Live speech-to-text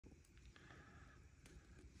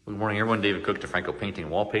Good morning, everyone. David Cook, DeFranco Painting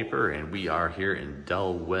Wallpaper, and we are here in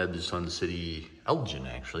Dell, Webb, Sun City, Elgin,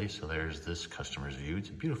 actually. So there's this customer's view. It's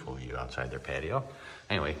a beautiful view outside their patio.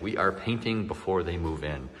 Anyway, we are painting before they move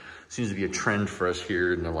in. Seems to be a trend for us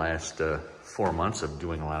here in the last 4 months of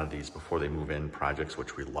doing a lot of these before they move in projects,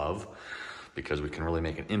 which we love because we can really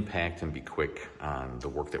make an impact and be quick on the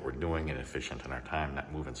work that we're doing and efficient in our time,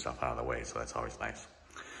 not moving stuff out of the way. So that's always nice.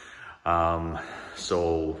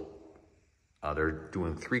 They're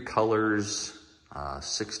doing 3 colors,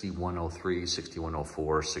 6103,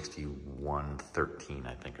 6104, 6113,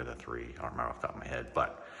 I think are the 3. I don't remember off the top of my head,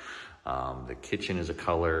 but the kitchen is a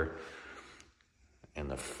color and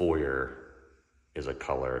the foyer is a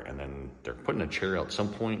color, and then they're putting a chair out at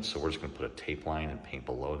some point, so we're just gonna put a tape line and paint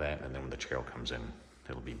below that, and then when the chair comes in,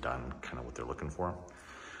 it'll be done kind of what they're looking for.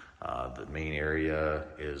 The main area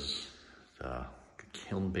is the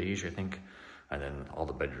kiln beige, I think. And then all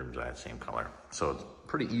the bedrooms are that same color. So it's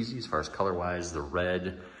pretty easy as far as color-wise. The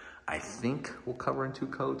red, I think, will cover in 2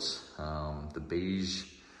 coats. The beige,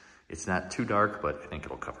 it's not too dark, but I think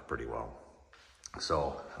it'll cover pretty well.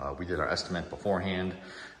 So we did our estimate beforehand.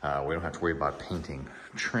 We don't have to worry about painting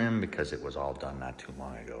trim because it was all done not too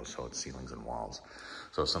long ago. So it's ceilings and walls.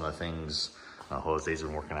 So some of the things Jose's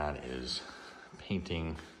been working on is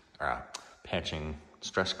painting, patching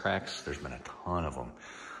stress cracks. There's been a ton of them.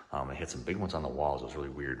 They had some big ones on the walls. It was really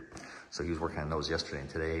weird. So he was working on those yesterday and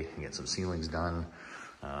today and get some ceilings done.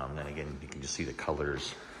 Then again, you can just see the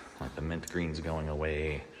colors, like the mint green's going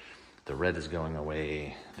away. The red is going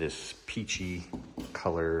away. This peachy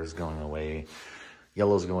color is going away.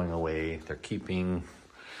 Yellow's going away. They're keeping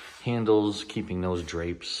handles, keeping those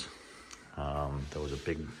drapes. There was a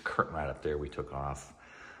big curtain right up there we took off.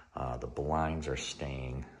 The blinds are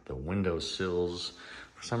staying. The window sills,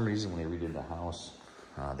 for some reason when they redid the house,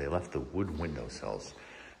 they left the wood windowsills.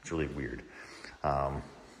 It's really weird.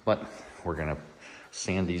 But we're gonna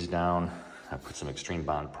sand these down, put some extreme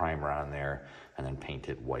bond primer on there, and then paint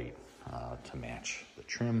it white to match the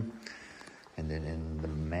trim. And then in the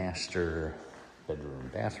master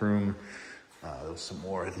bedroom, bathroom, there's some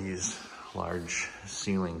more of these large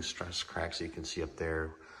ceiling stress cracks that you can see up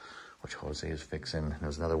there, which Jose is fixing.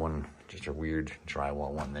 There's another one, just a weird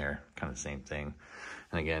drywall one there, kind of the same thing.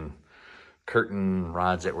 And again, curtain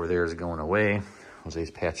rods that were there is going away.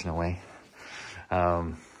 Jose's patching away.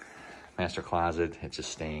 Master closet, it's just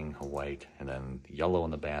staying white, and then yellow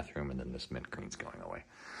in the bathroom, and then this mint green's going away.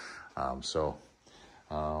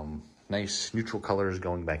 Nice neutral colors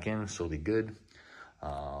going back in, so it'll be good.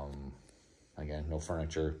 Again, no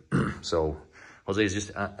furniture. So Jose's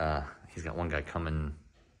just, he's got one guy coming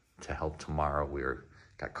to help tomorrow.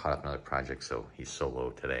 Got caught up in another project, so he's solo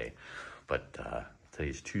today. But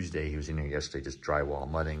today's Tuesday. He was in here yesterday just drywall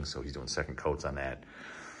mudding, so he's doing second coats on that.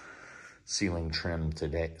 Ceiling trim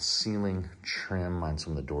today. Ceiling trim on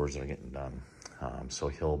some of the doors that are getting done. So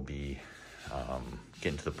he'll be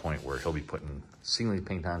getting to the point where he'll be putting ceiling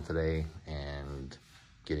paint on today and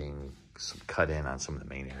getting some cut in on some of the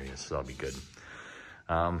main areas, so that'll be good.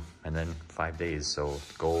 And then 5 days. So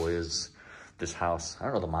the goal is this house, I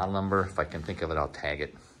don't know the model number. If I can think of it, I'll tag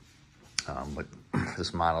it. But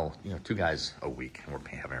this model, 2 guys a week, and we're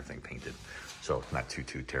having everything painted. So not too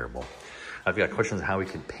terrible. I've got questions on how we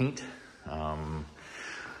could paint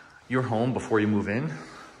your home before you move in,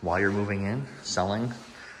 while you're moving in, selling,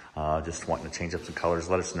 just wanting to change up some colors.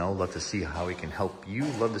 Let us know. Love to see how we can help you.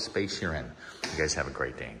 Love the space you're in. You guys have a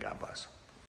great day, and God bless.